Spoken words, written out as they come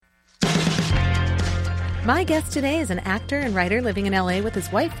My guest today is an actor and writer living in LA with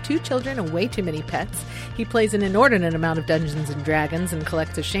his wife, 2 children, and way too many pets. He plays an inordinate amount of Dungeons and Dragons and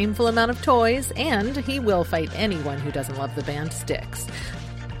collects a shameful amount of toys, and he will fight anyone who doesn't love the band Styx.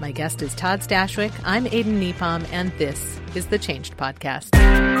 My guest is Todd Stashwick. I'm Aiden Nepom, and this is the Changed Podcast.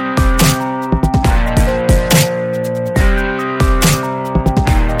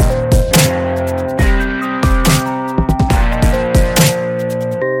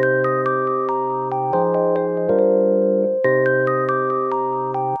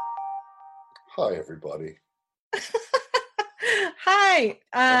 Hi, everybody. Hi.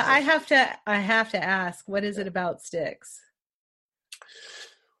 I have to ask, what is it about Styx?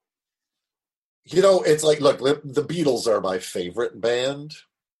 You know, it's like, look, the Beatles are my favorite band,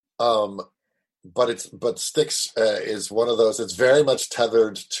 but Styx is one of those. It's very much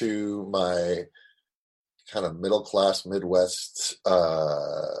tethered to my kind of middle class Midwest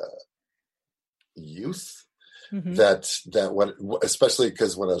youth. Mm-hmm. That when, especially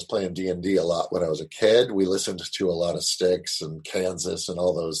because when I was playing D&D a lot when I was a kid, we listened to a lot of Styx and Kansas and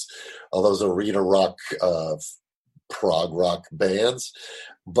all those arena rock, prog rock bands.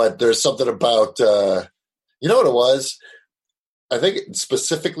 But there's something about you know what it was? I think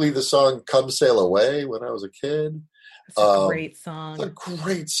specifically the song "Come Sail Away" when I was a kid. It's a great song. It's a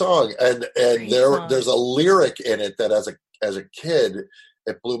great song, and there's a lyric in it that as a kid,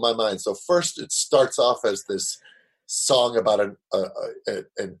 it blew my mind. So first, it starts off as this song about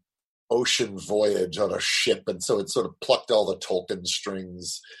an ocean voyage on a ship, and so it sort of plucked all the Tolkien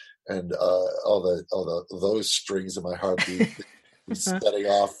strings and all those strings in my heart, setting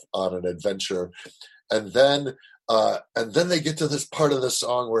off on an adventure, and then they get to this part of the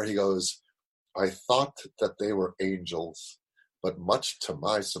song where he goes, "I thought that they were angels, but much to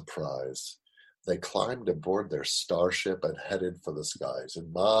my surprise, they climbed aboard their starship and headed for the skies."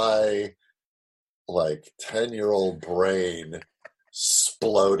 And my 10-year-old brain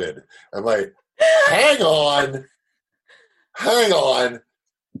exploded. I'm like, hang on.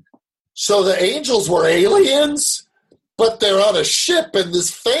 So the angels were aliens, but they're on a ship in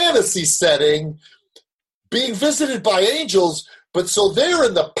this fantasy setting being visited by angels. But so they're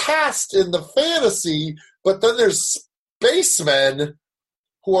in the past in the fantasy, but then there's spacemen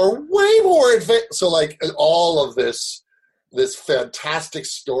who are way more advanced. So all of this fantastic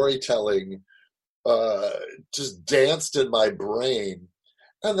storytelling just danced in my brain.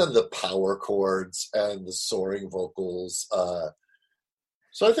 And then the power chords and the soaring vocals.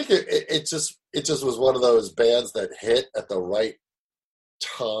 So I think it just was one of those bands that hit at the right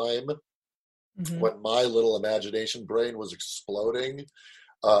time, mm-hmm. when my little imagination brain was exploding.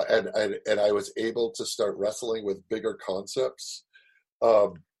 And I was able to start wrestling with bigger concepts.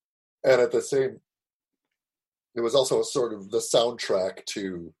 And at the same, it was also sort of the soundtrack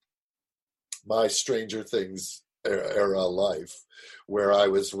to my Stranger Things era life, where I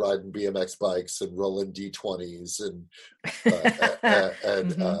was riding BMX bikes and rolling D20s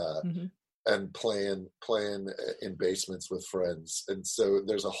and playing in basements with friends. And so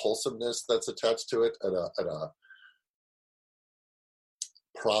there's a wholesomeness that's attached to it, and a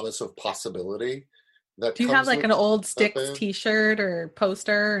promise of possibility. Do you have an old Styx T-shirt or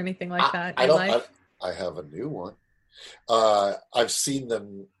poster or anything like that? I have a new one. I've seen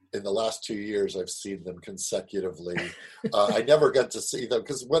them in the last 2 years. I've seen them consecutively. I never got to see them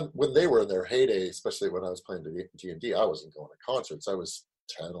because when they were in their heyday, especially when I was playing D&D, I wasn't going to concerts. I was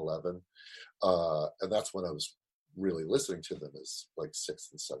 10, 11. And that's when I was really listening to them as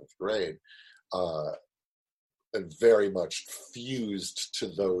 6th and 7th grade. And very much fused to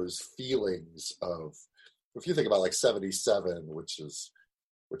those feelings of, if you think about 77, which is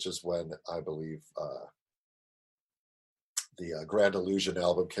when I believe the Grand Illusion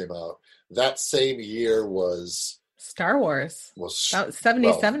album came out. That same year was Star Wars.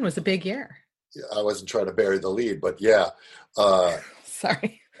 77 was a big year. I wasn't trying to bury the lead, but yeah.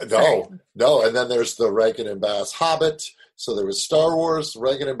 Sorry. No. And then there's the Rankin and Bass Hobbit. So there was Star Wars,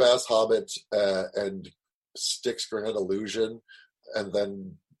 Rankin and Bass Hobbit, and Styx Grand Illusion. And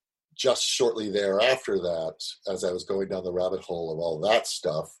then just shortly thereafter that, as I was going down the rabbit hole of all that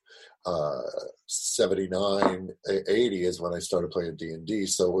stuff, 79, 80 is when I started playing D&D.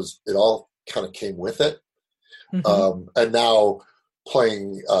 So it all kind of came with it. Mm-hmm. And now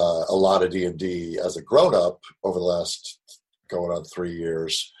playing a lot of D&D as a grown-up over the last going on 3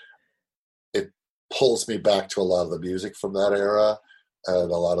 years, it pulls me back to a lot of the music from that era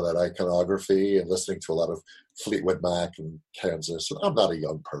and a lot of that iconography, and listening to a lot of Fleetwood Mac and Kansas. And I'm not a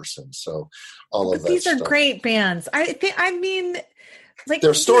young person, so all of that these are stuff. Great bands. I mean,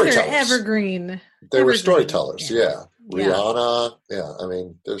 they're storytellers. Evergreen. They were storytellers, yeah. Rihanna, yeah. I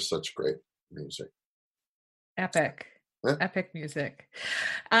mean, there's such great music. Epic. Yeah. Epic music.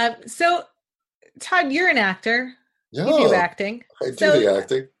 So, Todd, you're an actor. Yeah, You do acting. I do the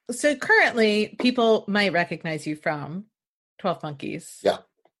acting. So currently, people might recognize you from 12 Monkeys. Yeah.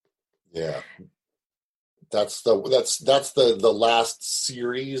 That's the last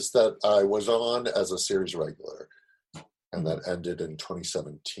series that I was on as a series regular, and that ended in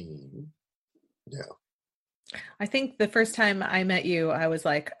 2017. Yeah. I think the first time I met you, I was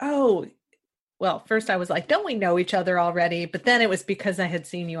like, oh, well, first I was like, don't we know each other already? But then it was because I had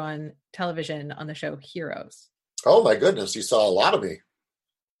seen you on television on the show Heroes. Oh my goodness, you saw a lot of me,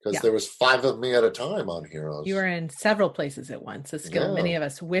 because Yeah. there was 5 of me at a time on Heroes. You were in several places at once, a skill many of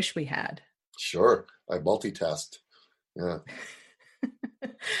us wish we had. Sure, I multitask. Yeah.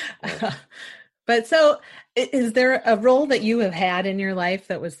 But so, is there a role that you have had in your life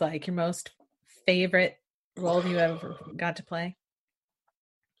that was like your most favorite role you ever got to play?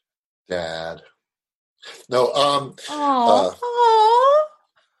 Dad. No,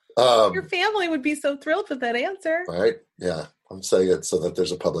 Your family would be so thrilled with that answer. Right? Yeah. I'm saying it so that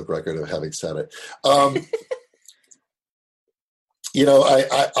there's a public record of having said it. I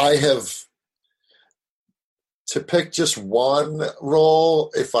have, to pick just one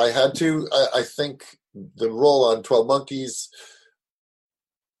role, if I had to, I think the role on 12 Monkeys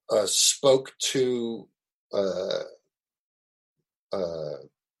spoke to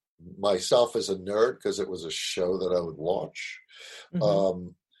myself as a nerd, because it was a show that I would watch. Mm-hmm.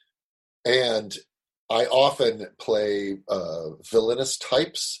 And I often play villainous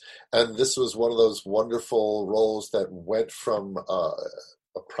types, and this was one of those wonderful roles that went from a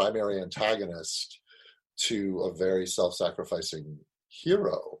primary antagonist to a very self-sacrificing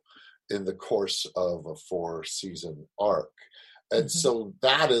hero in the course of a 4-season arc. And so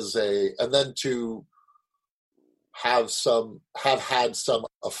that is and then to have had some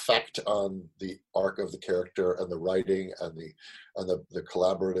effect on the arc of the character and the writing and the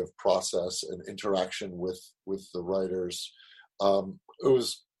collaborative process and interaction with the writers. It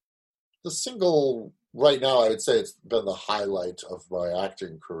was the single, right now I would say it's been the highlight of my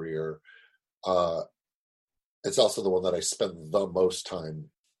acting career. It's also the one that I spend the most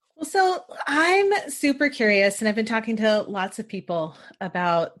time. Well, so I'm super curious, and I've been talking to lots of people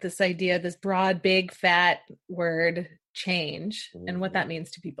about this idea, this broad, big, fat word, change, and what that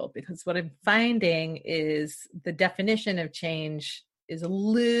means to people. Because what I'm finding is the definition of change is a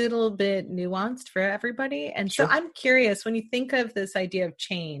little bit nuanced for everybody. And so I'm curious, when you think of this idea of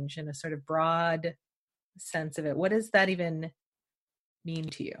change in a sort of broad sense of it, what does that even mean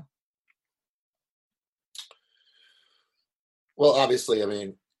to you? Well, obviously, I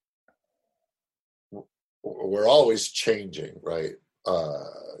mean, we're always changing, right?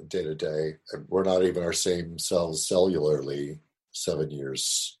 Day to day. We're not even our same selves cellularly 7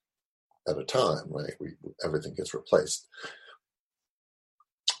 years at a time, right? Everything gets replaced.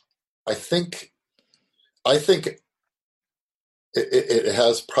 I think it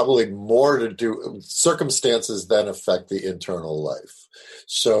has probably more to do, circumstances then affect the internal life.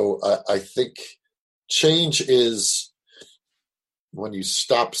 So I think change is when you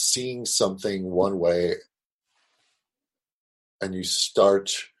stop seeing something one way and you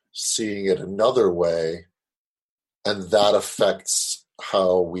start seeing it another way, and that affects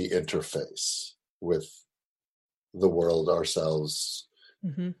how we interface with the world, ourselves,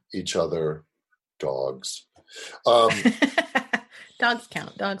 each other, dogs. Dogs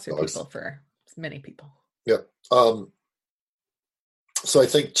count. Dogs are people for many people. Yeah. So I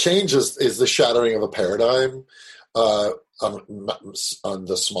think change is the shattering of a paradigm on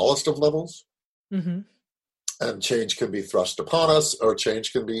the smallest of levels. And change can be thrust upon us, or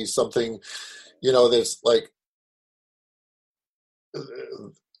change can be something, there's like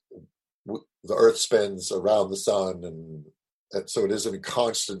the earth spins around the sun, and so it is in a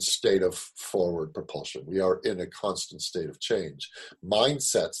constant state of forward propulsion. We are in a constant state of change.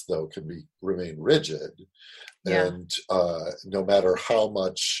 Mindsets, though, can remain rigid. Yeah. And no matter how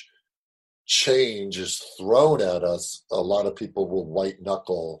much change is thrown at us, a lot of people will white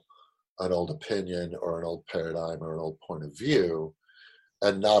knuckle an old opinion or an old paradigm or an old point of view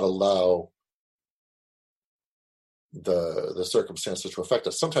and not allow the circumstances to affect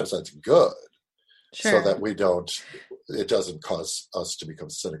us. Sometimes that's good. Sure. So that it doesn't cause us to become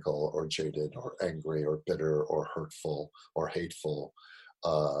cynical or jaded or angry or bitter or hurtful or hateful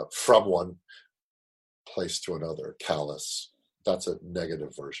from one place to another, callous. That's a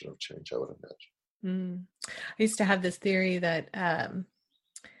negative version of change, I would imagine. I used to have this theory that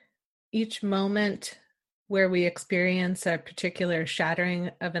each moment where we experience a particular shattering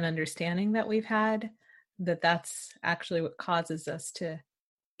of an understanding that we've had, that's actually what causes us to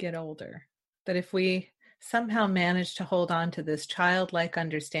get older. That if we somehow manage to hold on to this childlike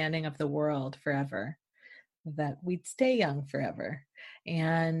understanding of the world forever, that we'd stay young forever.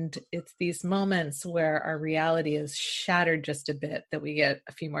 And it's these moments where our reality is shattered just a bit that we get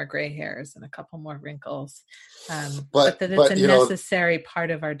a few more gray hairs and a couple more wrinkles, but that it's a necessary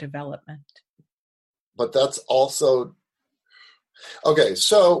part of our development. But that's also okay.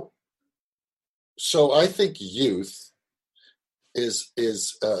 So I think youth is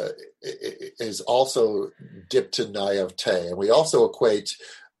also dipped to naivete, and we also equate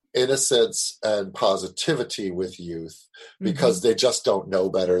innocence and positivity with youth because they just don't know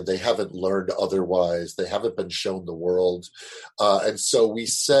better. They haven't learned otherwise. They haven't been shown the world, and so we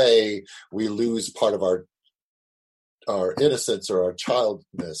say we lose part of our innocence or our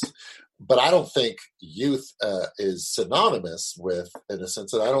childness. But I don't think youth is synonymous with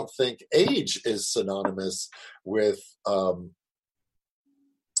innocence, and I don't think age is synonymous with a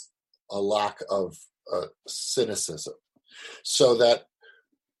lack of cynicism. So that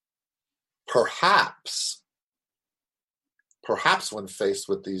perhaps when faced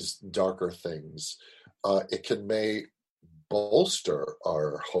with these darker things, it may bolster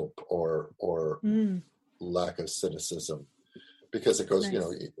our hope or lack of cynicism. Because it goes,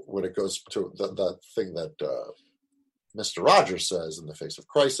 nice. When it goes to that thing that Mr. Rogers says in the face of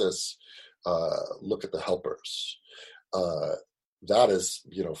crisis, look at the helpers. That is,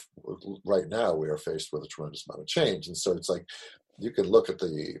 right now we are faced with a tremendous amount of change. And so it's like, you can look at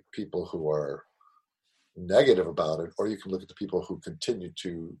the people who are negative about it, or you can look at the people who continue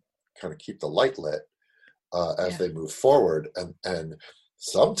to kind of keep the light lit as they move forward. And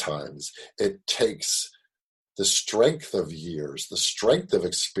sometimes it takes the strength of years, the strength of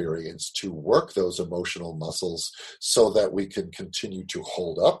experience to work those emotional muscles so that we can continue to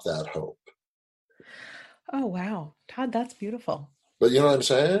hold up that hope. Oh, wow. Todd, that's beautiful. But you know what I'm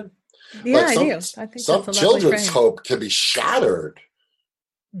saying? Yeah, I do. I think some children's hope can be shattered.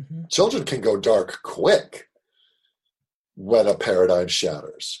 Mm-hmm. Children can go dark quick when a paradigm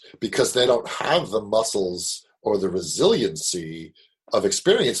shatters because they don't have the muscles or the resiliency of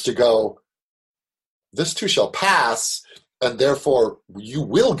experience to go, this too shall pass, and therefore you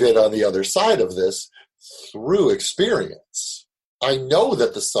will get on the other side of this through experience. I know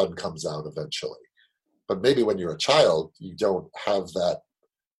that the sun comes out eventually, but maybe when you're a child, you don't have that,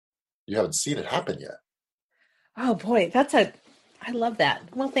 you haven't seen it happen yet. Oh boy, I love that.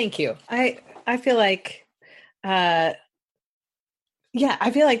 Well, thank you. I feel like, I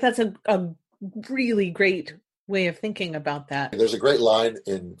feel like that's a really great way of thinking about that. There's a great line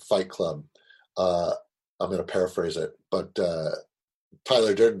in Fight Club. I'm going to paraphrase it, but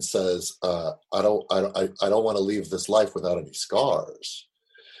Tyler Durden says, "I don't want to leave this life without any scars,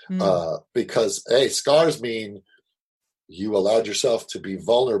 because scars mean you allowed yourself to be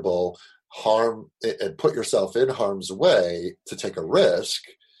vulnerable, harm, and put yourself in harm's way to take a risk.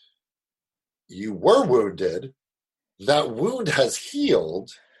 You were wounded. That wound has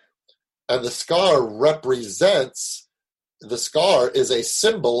healed, and the scar is a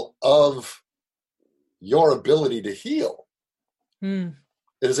symbol of your ability to heal. It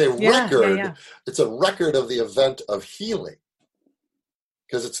is a record. Yeah. It's a record of the event of healing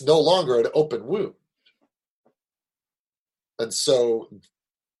because it's no longer an open wound. And so,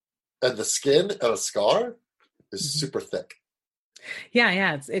 and the skin of a scar is super thick.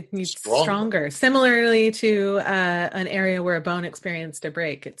 Yeah. It needs stronger. Similarly to an area where a bone experienced a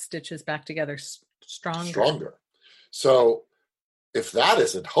break, it stitches back together stronger. So if that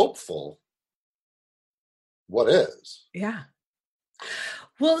isn't hopeful, what is? Yeah.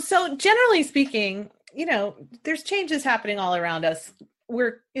 Well, so generally speaking, there's changes happening all around us.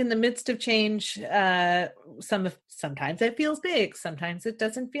 We're in the midst of change. Sometimes it feels big. Sometimes it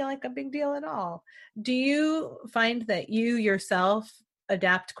doesn't feel like a big deal at all. Do you find that you yourself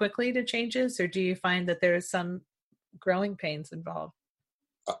adapt quickly to changes, or do you find that there's some growing pains involved?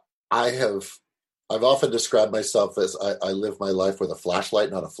 I've often described myself as I live my life with a flashlight,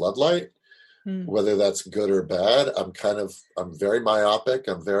 not a floodlight. Whether that's good or bad, I'm very myopic.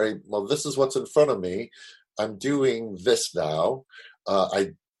 This is what's in front of me. I'm doing this now.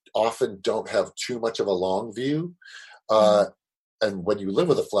 I often don't have too much of a long view. And when you live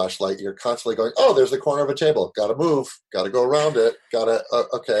with a flashlight, you're constantly going, oh, there's the corner of a table. Got to move. Got to go around it.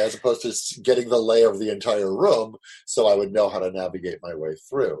 Okay, as opposed to getting the lay of the entire room so I would know how to navigate my way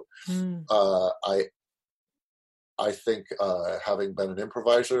through. I think having been an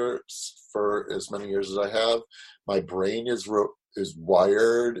improviser for as many years as I have, my brain is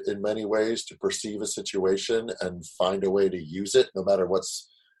wired in many ways to perceive a situation and find a way to use it no matter what's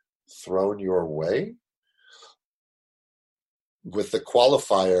thrown your way. With the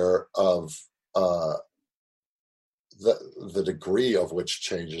qualifier of the degree of which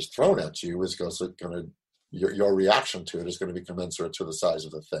change is thrown at you is going to, your reaction to it is going to be commensurate to the size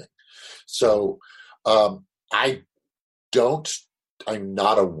of the thing. So I'm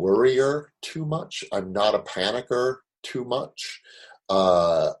not a worrier too much. I'm not a panicker too much.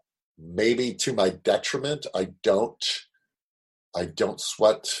 Maybe to my detriment, I don't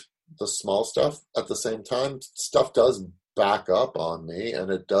sweat the small stuff. At the same time, stuff does back up on me,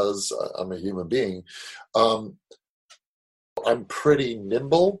 and it does. I'm a human being. I'm pretty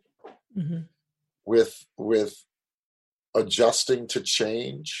nimble with adjusting to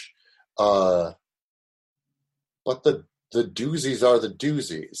change, but the doozies are the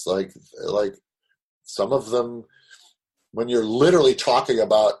doozies. Like some of them, when you're literally talking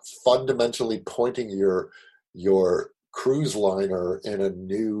about fundamentally pointing your cruise liner in a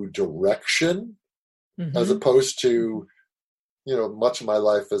new direction, as opposed to, much of my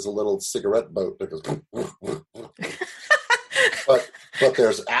life is a little cigarette boat that goes. but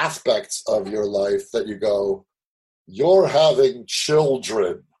there's aspects of your life that you go, you're having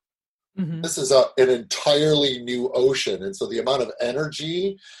children. This is an entirely new ocean. And so the amount of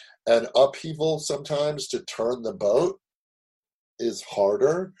energy and upheaval sometimes to turn the boat is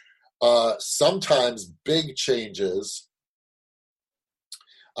harder. Sometimes big changes.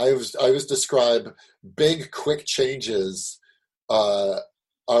 I always describe big, quick changes are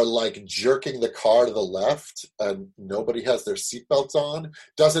like jerking the car to the left and nobody has their seatbelts on.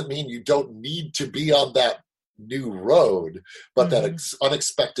 Doesn't mean you don't need to be on that new road, but that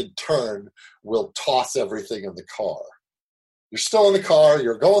unexpected turn will toss everything in the car. You're still in the car,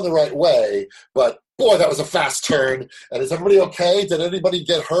 you're going the right way, but boy, that was a fast turn. And is everybody okay? Did anybody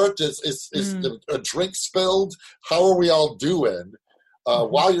get hurt? Is a drink spilled? How are we all doing?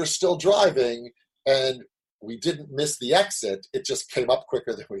 While you're still driving, and we didn't miss the exit, it just came up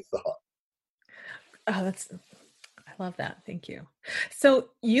quicker than we thought. Oh, I love that. Thank you. So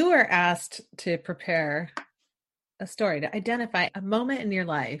you were asked to prepare a story, to identify a moment in your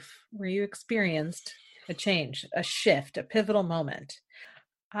life where you experienced a change, a shift, a pivotal moment.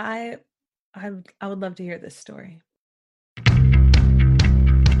 I would love to hear this story.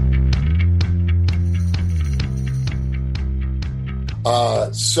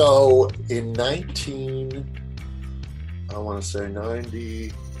 So in 93,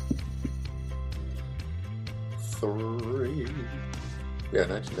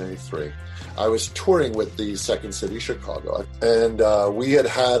 1993, I was touring with the Second City Chicago, and we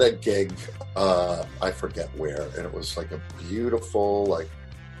had a gig, I forget where, and it was like a beautiful,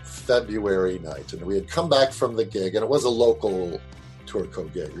 February night, and we had come back from the gig, and it was a local tour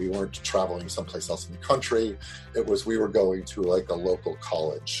co-gig. We weren't traveling someplace else in the country. We were going to a local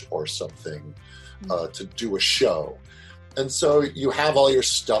college or something to do a show. And so you have all your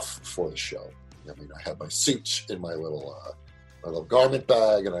stuff for the show. I mean, I had my suit in my little garment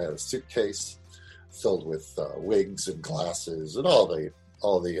bag, and I had a suitcase filled with wigs and glasses and all the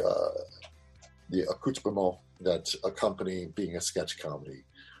accoutrements that accompany being a sketch comedy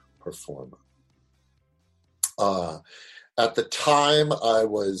performer. At the time, I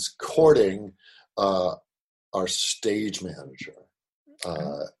was courting our stage manager,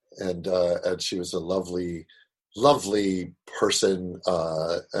 and she was a lovely person,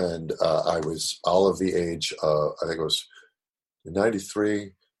 and I was all of the age. I think it was in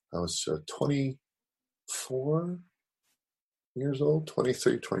 93. I was 24 years old,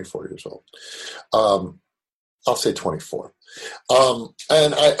 23, 24 years old. I'll say 24.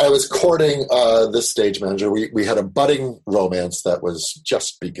 And I was courting this stage manager. We had a budding romance that was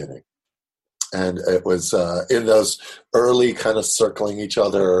just beginning. And it was in those early kind of circling each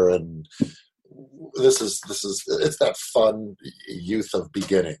other. And it's that fun youth of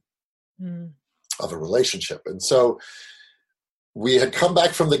beginning of a relationship. And so we had come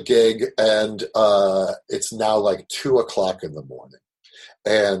back from the gig, and it's now 2:00 in the morning.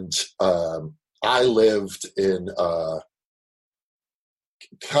 And I lived in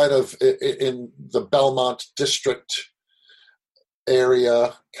kind of in the Belmont district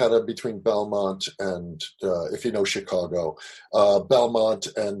area, kind of between Belmont and, if you know Chicago, Belmont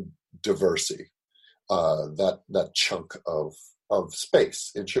and Diversey, that chunk of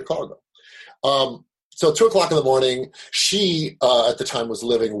space in Chicago. So 2:00 in the morning, she at the time was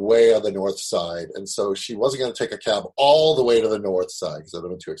living way on the north side, and so she wasn't going to take a cab all the way to the north side because it would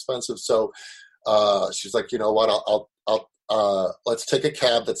have been too expensive. So she's like, you know what? I'll let's take a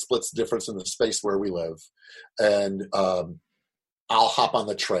cab that splits the difference in the space where we live, and I'll hop on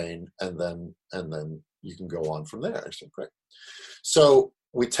the train, and then you can go on from there. I said, great. So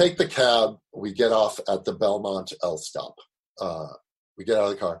we take the cab. We get off at the Belmont L stop. We get out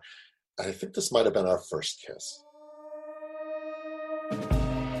of the car. I think this might have been our first kiss.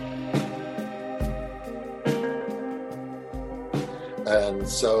 And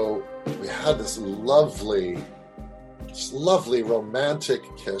so we had this lovely romantic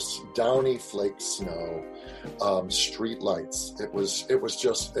kiss, downy flake snow, street lights. It was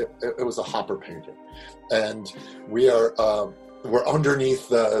a hopper painting, and we're underneath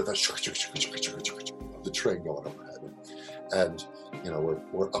the train going overhead, and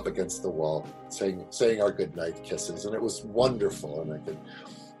we're up against the wall saying our goodnight kisses, and it was wonderful, and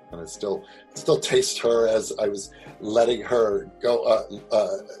I still taste her as I was letting her go,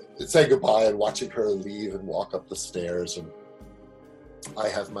 say goodbye and watching her leave and walk up the stairs. And I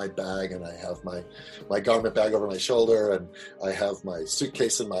have my bag, and I have my garment bag over my shoulder, and I have my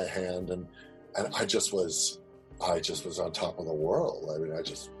suitcase in my hand, and I just was on top of the world. I mean, I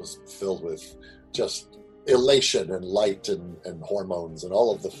just was filled with just elation and light and hormones and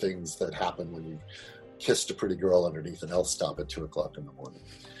all of the things that happen when you kissed a pretty girl underneath an L stop at 2:00 in the morning.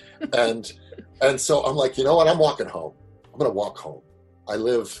 And so I'm like, you know what? I'm walking home. I'm going to walk home. I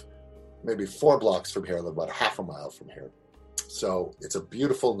live maybe 4 blocks from here. I live about half a mile from here. So it's a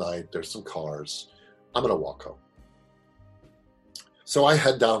beautiful night. There's some cars. I'm going to walk home. So I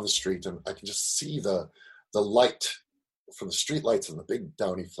head down the street, and I can just see the light from the street lights and the big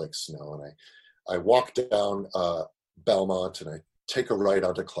downy flake snow. And I walk down Belmont, and I take a right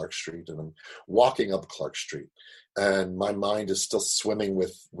onto Clark Street, and I'm walking up Clark Street, and my mind is still swimming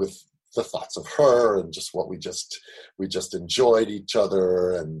with the thoughts of her and just what we just enjoyed each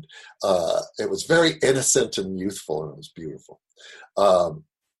other, and it was very innocent and youthful, and it was beautiful.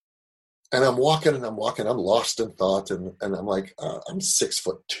 And I'm walking, I'm lost in thought, and I'm like, I'm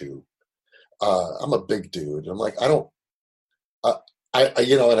 6'2". I'm a big dude. I'm like, and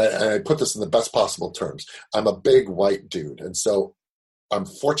I put this in the best possible terms. I'm a big white dude, and so I'm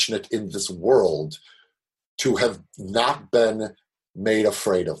fortunate in this world to have not been made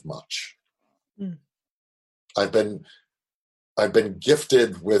afraid of much. Mm. I've been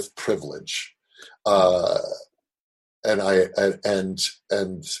gifted with privilege, and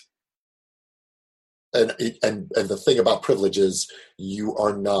the thing about privilege is you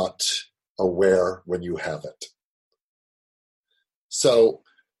are not aware when you have it. So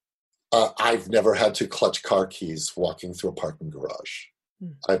I've never had to clutch car keys walking through a parking garage.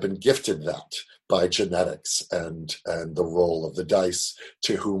 I've been gifted that by genetics and the roll of the dice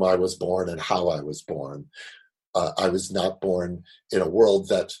to whom I was born and how I was born. I was not born in a world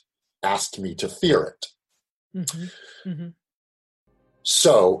that asked me to fear it. Mm-hmm. Mm-hmm.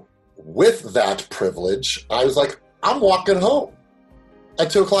 So with that privilege, I was like, I'm walking home at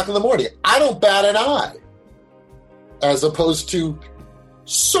 2:00 in the morning. I don't bat an eye. As opposed to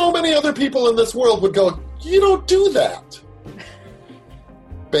so many other people in this world would go, you don't do that.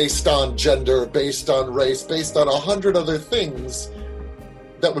 Based on gender, based on race, based on 100 other things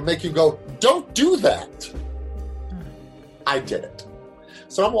that would make you go, don't do that. I did it.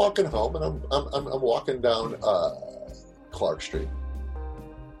 So I'm walking home, and I'm walking down Clark Street.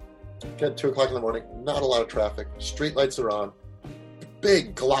 Get 2:00 in the morning, not a lot of traffic. Street lights are on.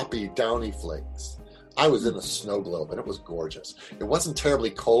 Big, gloppy, downy flakes. I was in a snow globe, and it was gorgeous. It wasn't terribly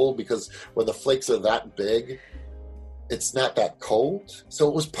cold because when the flakes are that big, it's not that cold. So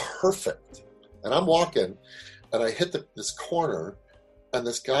it was perfect. And I'm walking, and I hit this corner, and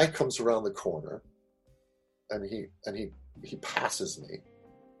this guy comes around the corner, and he passes me.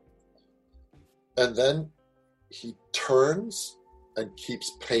 And then he turns and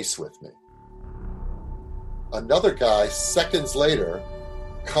keeps pace with me. Another guy, seconds later,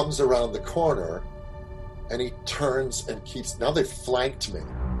 comes around the corner, and he turns and keeps. Now they've flanked me,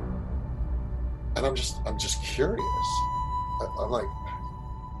 and I'm just curious. I'm like,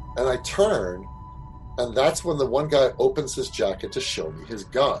 and I turn, and that's when the one guy opens his jacket to show me his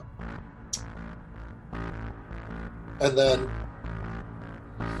gun, and then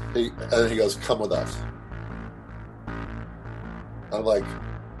he goes, "Come with us." I'm like,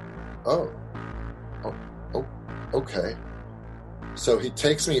 oh, okay. So he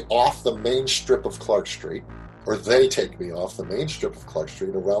takes me off the main strip of Clark Street, or they take me off the main strip of Clark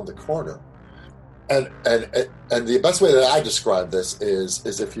Street around the corner. And the best way that I describe this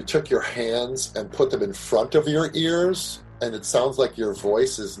is if you took your hands and put them in front of your ears, and it sounds like your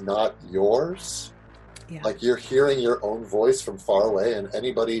voice is not yours. Yeah. Like you're hearing your own voice from far away, and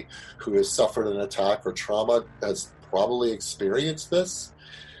anybody who has suffered an attack or trauma has probably experienced this.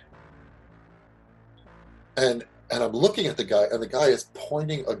 And I'm looking at the guy, and the guy is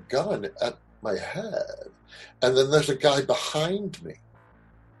pointing a gun at my head. And then there's a guy behind me.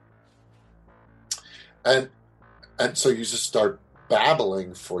 And so you just start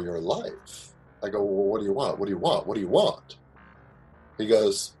babbling for your life. I go, well, what do you want? What do you want? What do you want? He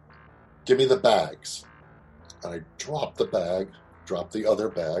goes, give me the bags. And I dropped the bag, dropped the other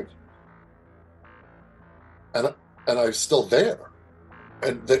bag, and I was still there.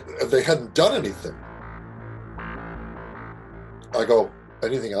 And they hadn't done anything. I go,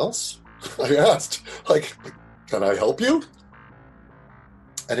 anything else? I asked, like, can I help you?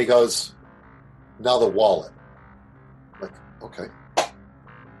 And he goes, now the wallet. I'm like, okay.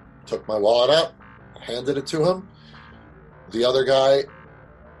 Took my wallet out, handed it to him. The other guy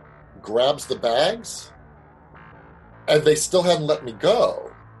grabs the bags, and they still hadn't let me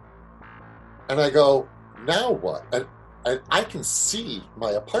go. And I go, now what? And I can see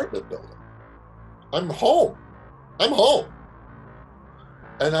my apartment building. I'm home.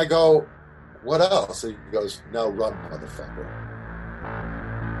 And I go, what else? And he goes, now run, motherfucker.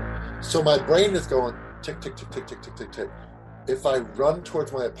 So my brain is going, tick, tick, tick, tick, tick, tick, tick, tick. If I run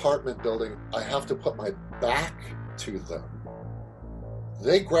towards my apartment building, I have to put my back to them.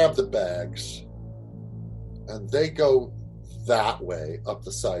 They grab the bags, and they go that way up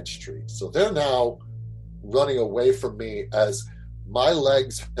the side street. So they're now running away from me, as my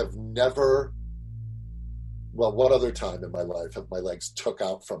legs have never, well, what other time in my life have my legs took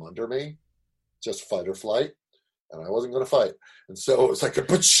out from under me? Just fight or flight. And I wasn't going to fight. And so it was like a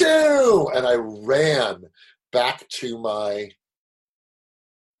pachoo! And I ran back to my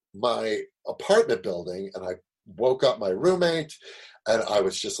apartment building, and I woke up my roommate, and I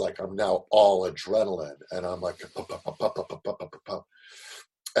was just like, I'm now all adrenaline. And I'm like,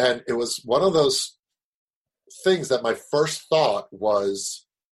 and it was one of those things that my first thought was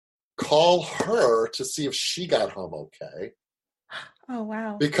call her to see if she got home okay. Oh,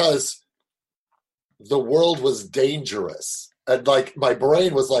 wow. Because the world was dangerous. And like my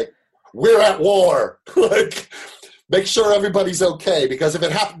brain was like, we're at war. Like, make sure everybody's okay. Because if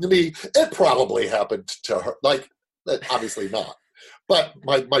it happened to me, it probably happened to her. Like, obviously not. But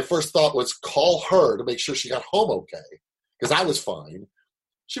my first thought was call her to make sure she got home okay. Because I was fine.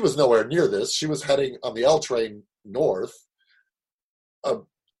 She was nowhere near this. She was heading on the L train north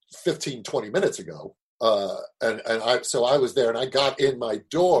 15, 20 minutes ago. So I was there, and I got in my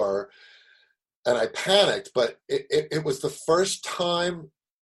door, and I panicked. But it was the first time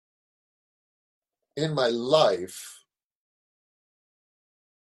in my life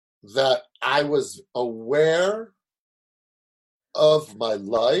that I was aware of my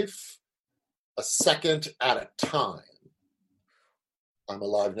life a second at a time. I'm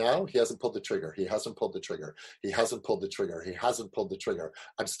alive now. He hasn't pulled the trigger. He hasn't pulled the trigger. He hasn't pulled the trigger. He hasn't pulled the trigger.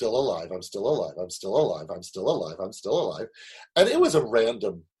 I'm still alive. I'm still alive. I'm still alive. I'm still alive. I'm still alive. And it was a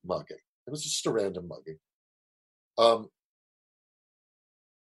random mugging. It was just a random mugging.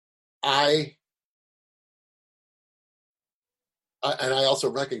 I I also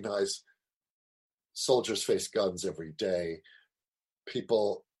recognize soldiers face guns every day.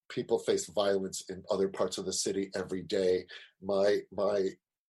 People face violence in other parts of the city every day. My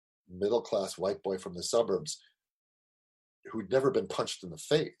middle-class white boy from the suburbs who'd never been punched in the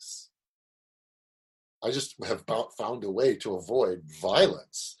face. I just have found a way to avoid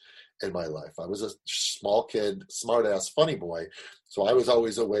violence in my life. I was a small kid, smart-ass, funny boy, so I was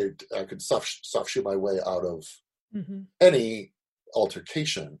always a way I could soft shoot my way out of any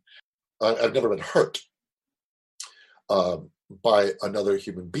altercation. I've never been hurt by another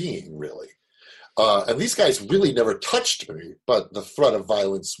human being, really. And these guys really never touched me, but the threat of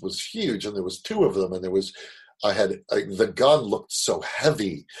violence was huge, and there was two of them, and the gun looked so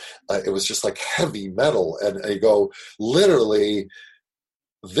heavy. It was just like heavy metal, and I go, literally,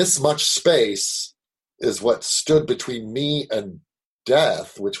 this much space is what stood between me and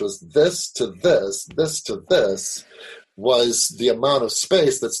death, which was this to this to this, was the amount of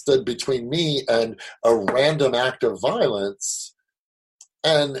space that stood between me and a random act of violence.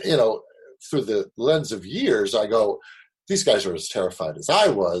 And, through the lens of years, I go, these guys are as terrified as I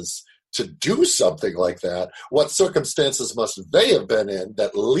was to do something like that. What circumstances must they have been in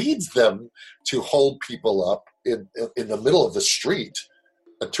that leads them to hold people up in the middle of the street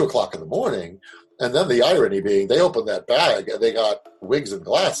at 2:00 in the morning? And then the irony being, they opened that bag and they got wigs and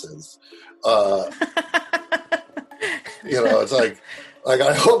glasses. It's like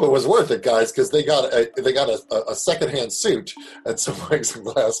I hope it was worth it, guys, because they got a secondhand suit and some wigs and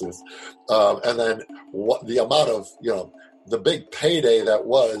glasses, and then the amount of the big payday that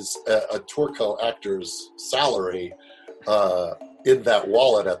was a Tourco actor's salary in that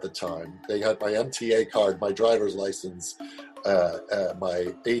wallet at the time. They had my MTA card, my driver's license,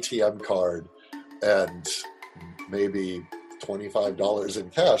 my ATM card, and maybe $25 in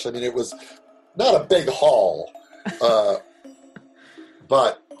cash. I mean, it was not a big haul.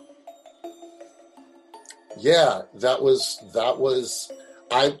 But Yeah, that was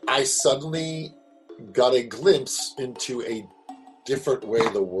I suddenly got a glimpse into a different way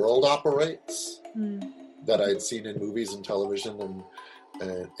the world operates that I'd seen in movies and television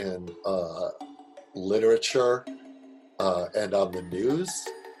and literature and on the news.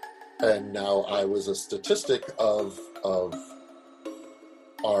 And now I was a statistic of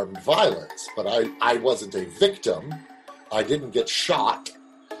armed violence, but I wasn't a victim. I didn't get shot,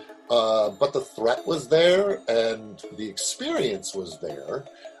 but the threat was there and the experience was there.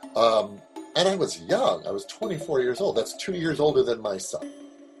 And I was young. I was 24 years old. That's 2 years older than my son.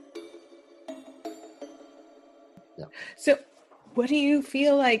 Yeah. So, what do you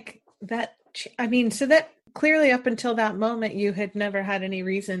feel like that? I mean, so that clearly up until that moment, you had never had any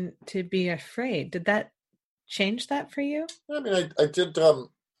reason to be afraid. Did that change that for you? I mean, I did.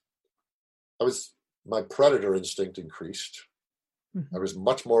 My predator instinct increased. I was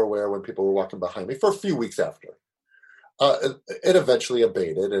much more aware when people were walking behind me for a few weeks after. It eventually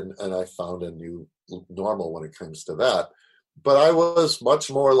abated, and I found a new normal when it comes to that. But I was much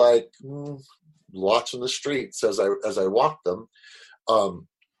more like watching the streets as I walked them.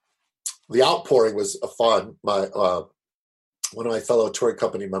 The outpouring was fun. One of my fellow touring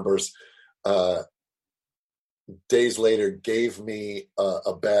company members, days later, gave me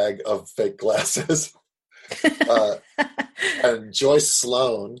a bag of fake glasses. And Joyce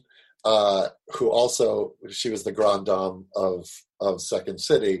Sloan, who also, she was the grand dame of Second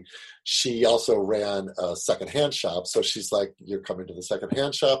City. She also ran a secondhand shop. So she's like, you're coming to the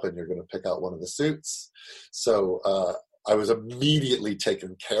secondhand shop and you're going to pick out one of the suits. So I was immediately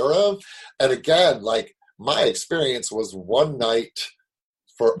taken care of. And again, like my experience was one night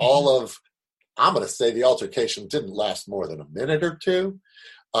for all of, I'm going to say the altercation didn't last more than a minute or two.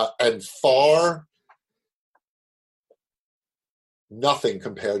 And far nothing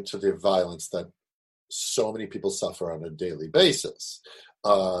compared to the violence that so many people suffer on a daily basis.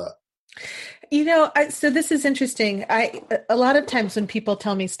 So this is interesting. A lot of times when people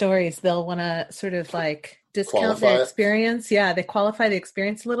tell me stories, they'll want to sort of like discount their experience. Yeah, they qualify the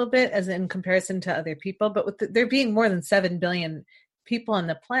experience a little bit as in comparison to other people. But with there being more than 7 billion people on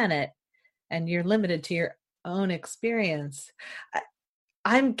the planet, and you're limited to your own experience,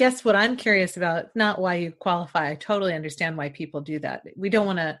 guess what I'm curious about, not why you qualify. I totally understand why people do that. We don't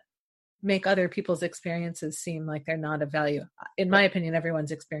want to make other people's experiences seem like they're not of value. In my opinion,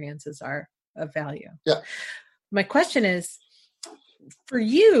 everyone's experiences are of value. Yeah. My question is, for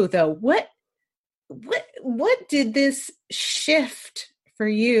you though, what did this shift for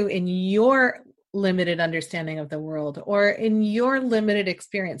you in your limited understanding of the world, or in your limited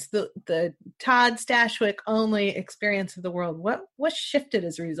experience, the Todd Stashwick only experience of the world? What shifted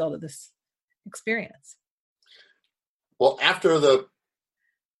as a result of this experience? Well, after the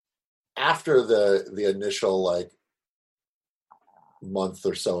initial like month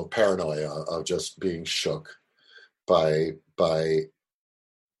or so of paranoia of just being shook by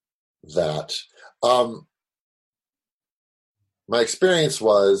that, my experience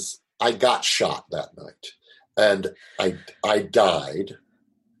was I got shot that night, and I died,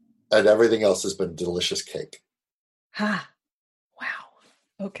 and everything else has been delicious cake. Wow.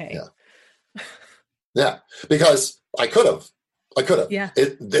 Okay. Yeah. Yeah, because I could have. Yeah.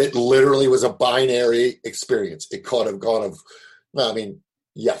 It literally was a binary experience. It could have gone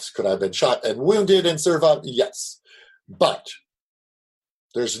yes, could I have been shot and wounded and survived? Yes. But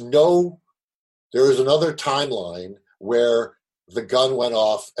there is another timeline where the gun went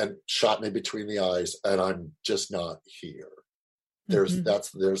off and shot me between the eyes, and I'm just not here. There's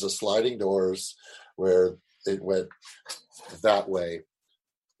a sliding doors where it went that way,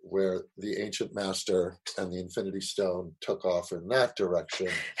 where the ancient master and the Infinity Stone took off in that direction,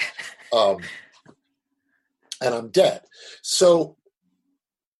 and I'm dead. So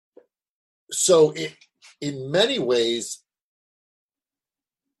in many ways,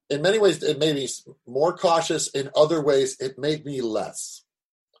 it made me more cautious. In other ways, it made me less.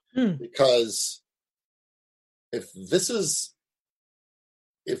 Because if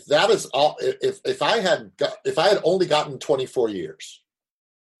I had only gotten 24 years,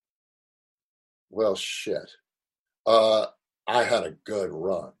 well, shit, I had a good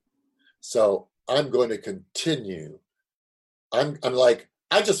run. So I'm going to continue. I'm like,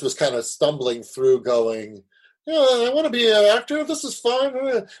 I just was kind of stumbling through going, yeah, I want to be an actor. This is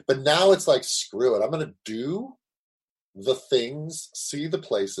fun. But now it's like, screw it. I'm going to do the things, see the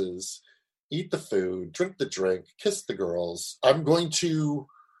places, eat the food, drink the drink, kiss the girls. I'm going to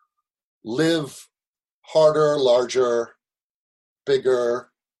live harder, larger, bigger,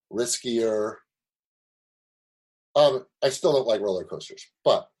 riskier. I still don't like roller coasters,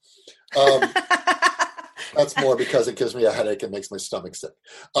 but That's more because it gives me a headache and makes my stomach sick.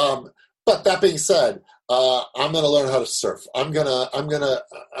 But that being said, I'm going to learn how to surf. I'm gonna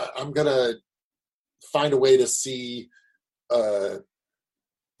find a way to see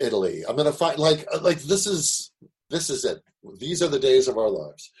Italy. I'm going to find like this is it. These are the days of our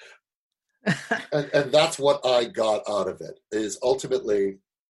lives, and that's what I got out of it. Is ultimately,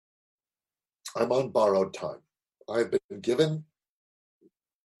 I'm on borrowed time. I've been given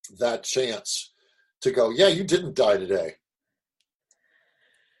that chance to go. Yeah, you didn't die today.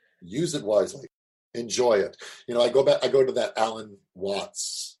 Use it wisely. Enjoy it. I go to that Alan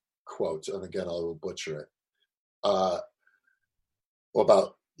Watts quote, and again, I will butcher it,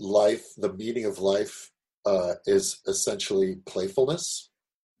 about life. The meaning of life is essentially playfulness.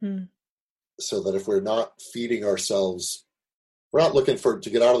 So that if we're not feeding ourselves, we're not looking to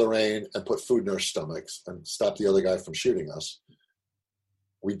get out of the rain and put food in our stomachs and stop the other guy from shooting us.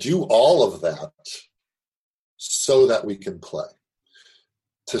 We do all of that so that we can play.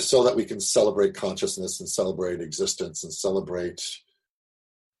 So that we can celebrate consciousness and celebrate existence and celebrate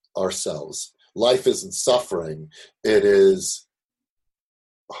ourselves. Life isn't suffering. It is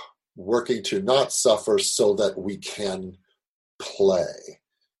working to not suffer so that we can play.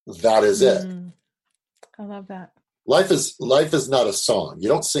 That is it. I love that. Life is not a song. You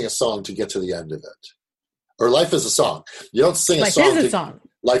don't sing a song to get to the end of it. Or life is a song. You don't sing a song. Life is a song.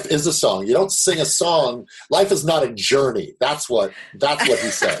 Life is a song. You don't sing a song. Life is not a journey. That's what he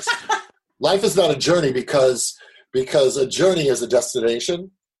says. Life is not a journey because a journey is a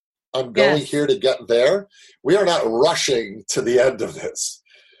destination. I'm going here to get there. We are not rushing to the end of this.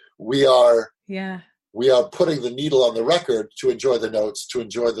 We are putting the needle on the record to enjoy the notes, to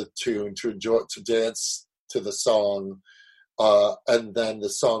enjoy the tune, to dance to the song. And then the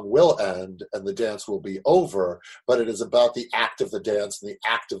song will end and the dance will be over, but it is about the act of the dance and the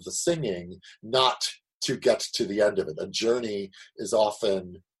act of the singing, not to get to the end of it. A journey is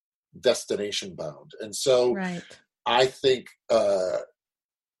often destination bound. And so I think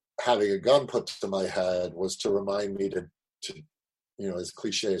having a gun put to my head was to remind me to as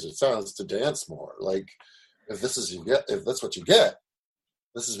cliche as it sounds, to dance more. Like, if that's what you get,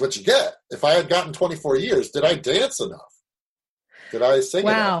 this is what you get. If I had gotten 24 years, did I dance enough? Did I sing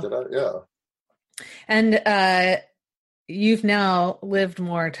enough? Yeah. And you've now lived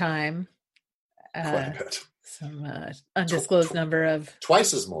more time. Quite a bit. Some undisclosed number of...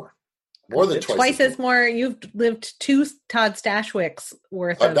 Twice as more. More than twice as more. You've lived 2 Todd Stashwicks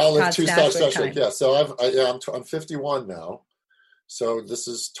worth I've of now lived Todd 2 Stashwick Stashwick. Yeah, so I'm 51 now. So this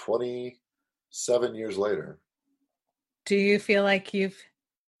is 27 years later. Do you feel like you've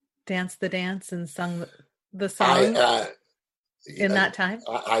danced the dance and sung the song in that time?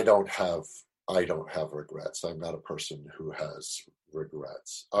 I don't have regrets. I'm not a person who has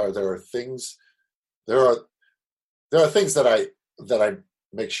regrets. There are things that I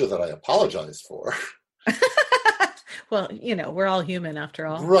make sure that I apologize for. Well, we're all human after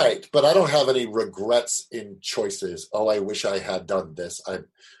all. Right, but I don't have any regrets in choices. Oh, I wish I had done this.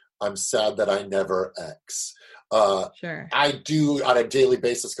 I'm sad that I never X. Sure. I do on a daily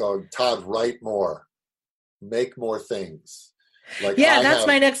basis go, Todd, write more, make more things. That's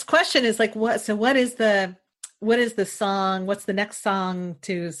my next question is like, what is the song? What's the next song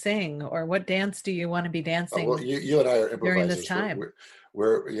to sing, or what dance do you want to be dancing? Well, you and I are improvisers during this time.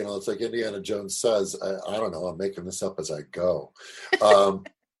 We're it's like Indiana Jones says, I don't know, I'm making this up as I go. I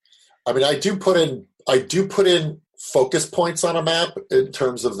mean, I do put in focus points on a map in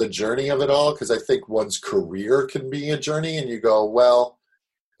terms of the journey of it all, because I think one's career can be a journey, and you go, well,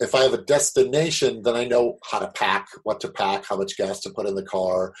 if I have a destination, then I know how to pack, what to pack, how much gas to put in the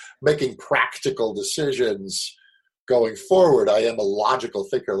car, making practical decisions going forward. I am a logical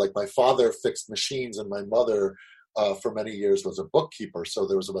thinker. Like, my father fixed machines, and my mother for many years was a bookkeeper. So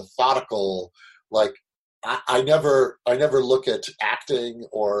there was a methodical, like, I never look at acting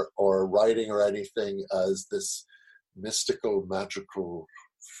or writing or anything as this mystical, magical,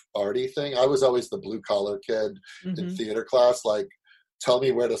 arty thing. I was always the blue collar kid in theater class. Like, tell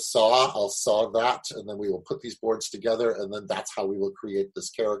me where to saw, I'll saw that, and then we will put these boards together, and then that's how we will create this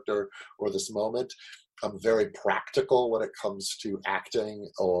character or this moment. I'm very practical when it comes to acting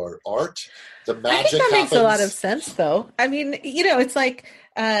or art. The magic I think that happens. makes a lot of sense, though. I mean, it's like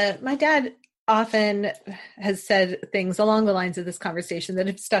my dad often has said things along the lines of this conversation that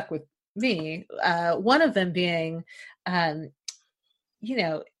have stuck with me. One of them being, if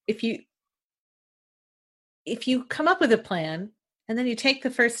you come up with a plan and then you take the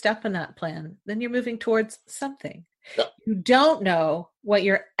first step in that plan, then you're moving towards something. Yep. You don't know what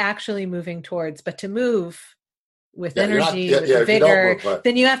you're actually moving towards, but to move with Yeah, energy, with if you don't vigor, move, but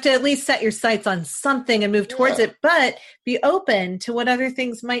then you have to at least set your sights on something and move towards it, but be open to what other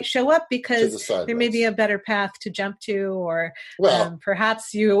things might show up, because there may be a better path to jump to, or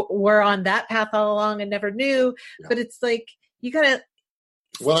perhaps you were on that path all along and never knew, but it's like, you got to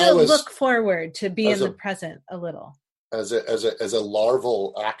still look forward to be in the present a little. As a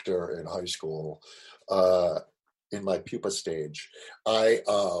larval actor in high school, in my pupa stage, I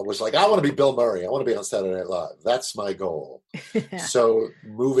was like, I want to be Bill Murray. I want to be on Saturday Night Live. That's my goal. So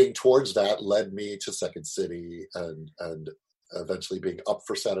moving towards that led me to Second City and eventually being up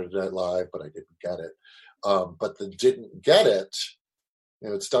for Saturday Night Live, but I didn't get it. But the didn't get it,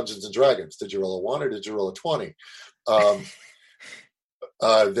 it's Dungeons and Dragons. Did you roll a 1 or did you roll a 20?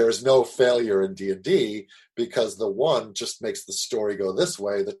 There's no failure in D&D, because the 1 just makes the story go this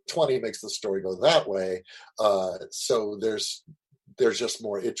way, the 20 makes the story go that way. So there's just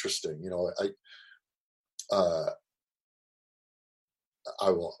more interesting. I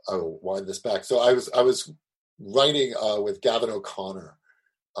will wind this back. So I was writing with Gavin O'Connor,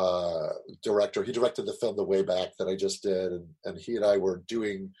 director. He directed the film The Way Back that I just did, and he and I were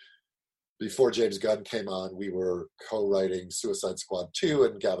doing. Before James Gunn came on, we were co-writing Suicide Squad 2,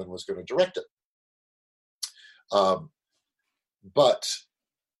 and Gavin was going to direct it. But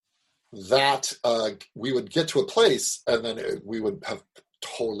that we would get to a place, and then we would have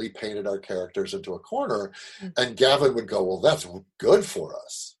totally painted our characters into a corner, and Gavin would go, well, that's good for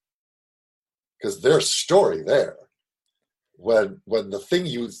us, because there's story there. When the thing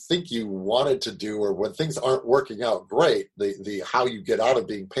you think you wanted to do, or when things aren't working out great, the how you get out of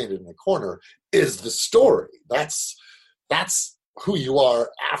being painted in the corner is the story. That's who you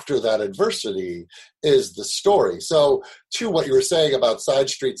are after that adversity, is the story. So to what you were saying about side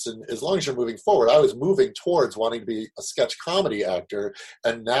streets, and as long as you're moving forward, I was moving towards wanting to be a sketch comedy actor,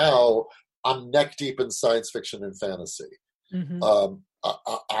 and now I'm neck deep in science fiction and fantasy. Mm-hmm.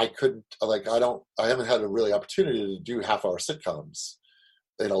 I couldn't, I haven't had a really opportunity to do half-hour sitcoms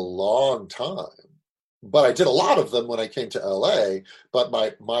in a long time, but I did a lot of them when I came to LA. But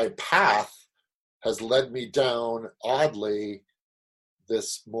my path has led me down, oddly,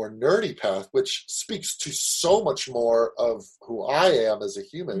 this more nerdy path, which speaks to so much more of who I am as a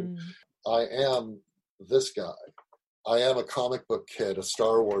human. I am this guy. I am a comic book kid, a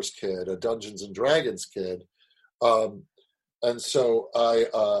Star Wars kid, a Dungeons and Dragons kid. And so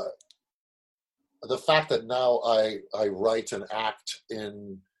the fact that now I write and act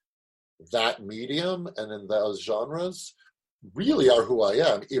in that medium and in those genres really are who I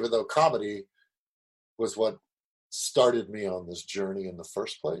am, even though comedy was what started me on this journey in the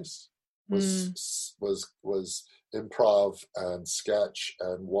first place. Was improv and sketch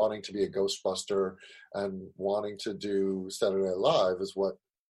and wanting to be a Ghostbuster and wanting to do Saturday Night Live is what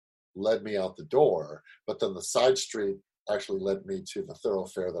led me out the door. But then the side street actually led me to the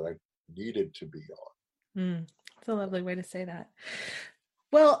thoroughfare that I needed to be on. That's a lovely way to say that.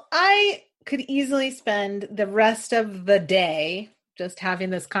 Well, I could easily spend the rest of the day just having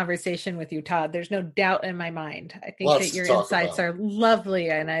this conversation with you, Todd. There's no doubt in my mind. I think that your insights are lovely,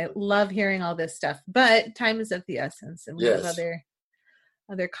 and I love hearing all this stuff, but time is of the essence, and we have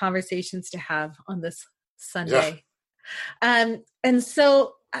other conversations to have on this Sunday. Yeah. And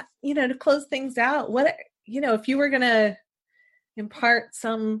so, to close things out, what, if you were going to impart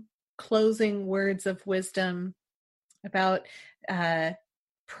some closing words of wisdom about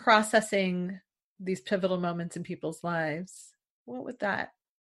processing these pivotal moments in people's lives, what would that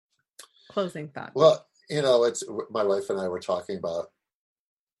closing thought be? Well, it's my wife and I were talking about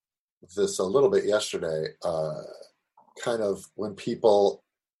this a little bit yesterday, kind of when people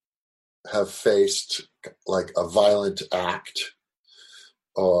have faced like a violent act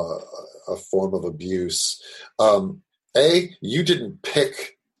or a form of abuse. You didn't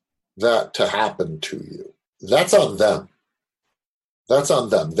pick that to happen to you. That's on them.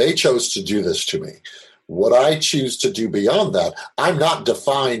 They chose to do this to me. What I choose to do beyond that, I'm not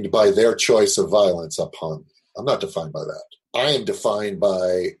defined by their choice of violence upon me. I'm not defined by that. I am defined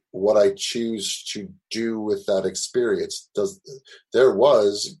by what I choose to do with that experience. There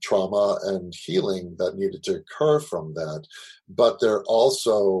was trauma and healing that needed to occur from that, but there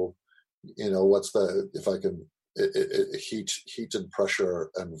also, heat and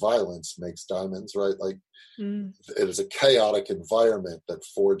pressure and violence makes diamonds, right? Like it is a chaotic environment that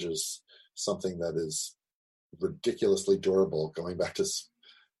forges something that is ridiculously durable. Going back to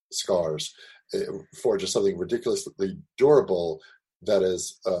scars, it forges something ridiculously durable that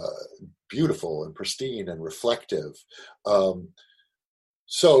is beautiful and pristine and reflective.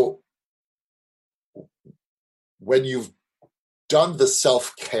 So when you've done the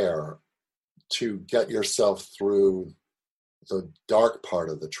self-care to get yourself through the dark part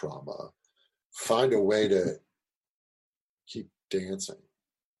of the trauma, find a way to keep dancing.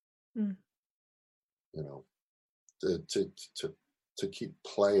 You know, to keep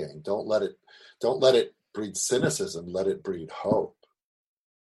playing. Don't let it breed cynicism. Let it breed hope,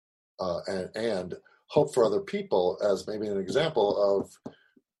 and hope for other people as maybe an example of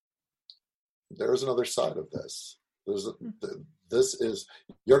there's another side of this.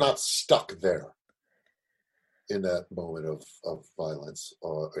 You're not stuck there in that moment of violence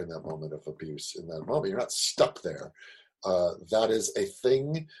or in that moment of abuse. In that moment, you're not stuck there. That is a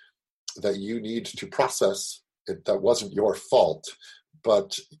thing that you need to process. That wasn't your fault,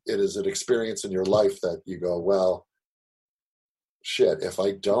 but it is an experience in your life that you go, well, shit, if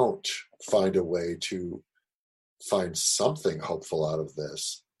I don't find a way to find something hopeful out of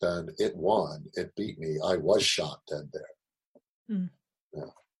this, then it won. It beat me. I was shot dead there.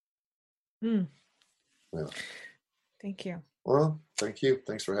 Yeah. Thank you. Well, thank you.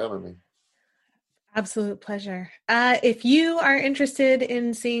 Thanks for having me. Absolute pleasure. If you are interested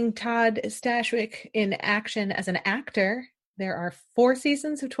in seeing Todd Stashwick in action as an actor, there are 4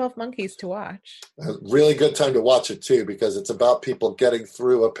 seasons of 12 Monkeys to watch. A really good time to watch it too, because it's about people getting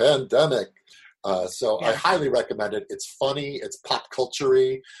through a pandemic. I highly recommend it. It's funny, it's pop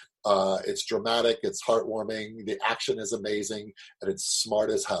culture-y, it's dramatic, it's heartwarming, the action is amazing, and it's smart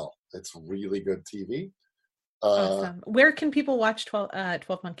as hell. It's really good TV. Awesome. Where can people watch 12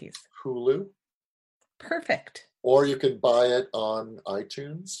 Monkeys? Hulu. Perfect. Or you can buy it on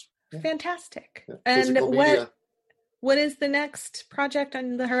iTunes. Fantastic. Yeah. And what is the next project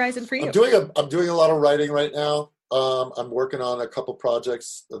on the horizon for you? I'm doing a lot of writing right now. I'm working on a couple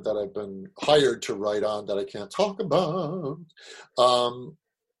projects that I've been hired to write on that I can't talk about.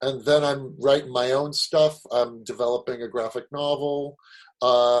 And then I'm writing my own stuff. I'm developing a graphic novel.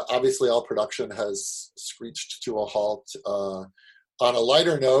 Obviously, all production has screeched to a halt. On a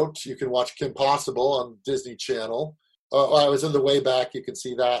lighter note, you can watch Kim Possible on Disney Channel. I was in the way back. You can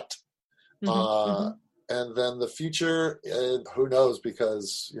see that. And then the future, who knows?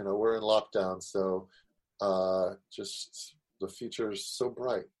 Because we're in lockdown, so just the future is so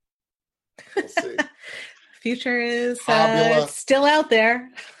bright. We'll see. Future is still out there,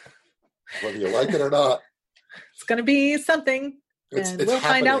 whether you like it or not. It's going to be something, and we'll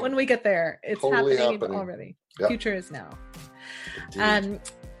find out when we get there. It's totally happening already. Yep. Future is now.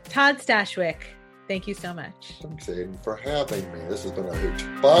 Todd Stashwick, thank you so much. Thanks, Aiden, for having me. This has been a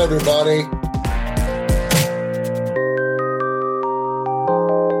hoot. Bye, everybody.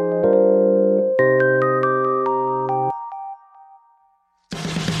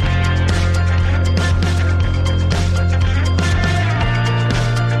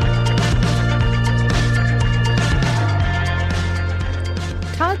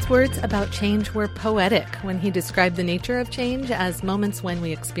 Words about change were poetic when he described the nature of change as moments when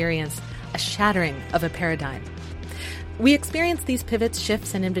we experience a shattering of a paradigm. We experience these pivots,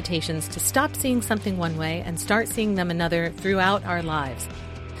 shifts, and invitations to stop seeing something one way and start seeing them another throughout our lives.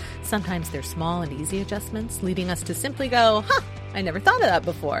 Sometimes they're small and easy adjustments, leading us to simply go, I never thought of that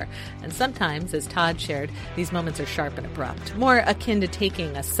before. And sometimes, as Todd shared, these moments are sharp and abrupt, more akin to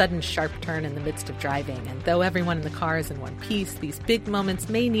taking a sudden sharp turn in the midst of driving. And though everyone in the car is in one piece, these big moments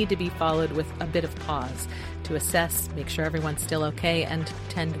may need to be followed with a bit of pause to assess, make sure everyone's still okay, and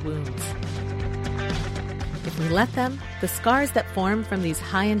tend wounds. If we let them, the scars that form from these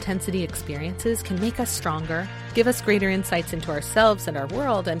high-intensity experiences can make us stronger, give us greater insights into ourselves and our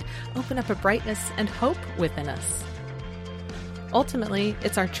world, and open up a brightness and hope within us. Ultimately,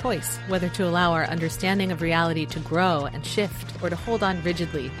 it's our choice whether to allow our understanding of reality to grow and shift or to hold on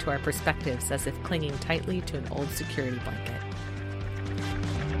rigidly to our perspectives as if clinging tightly to an old security blanket.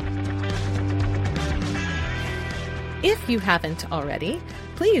 If you haven't already,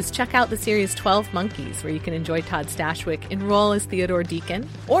 please check out the series 12 Monkeys, where you can enjoy Todd Stashwick enroll as Theodore Deacon,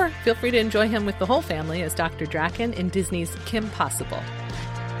 or feel free to enjoy him with the whole family as Dr. Draken in Disney's Kim Possible.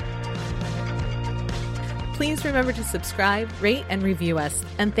 Please remember to subscribe, rate, and review us,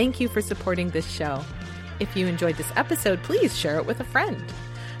 and thank you for supporting this show. If you enjoyed this episode, please share it with a friend.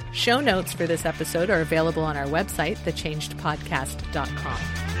 Show notes for this episode are available on our website, thechangedpodcast.com.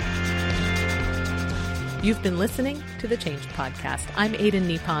 You've been listening to The Changed Podcast. I'm Aiden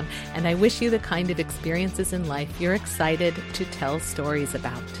Nippon, and I wish you the kind of experiences in life you're excited to tell stories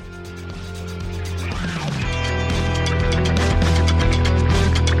about.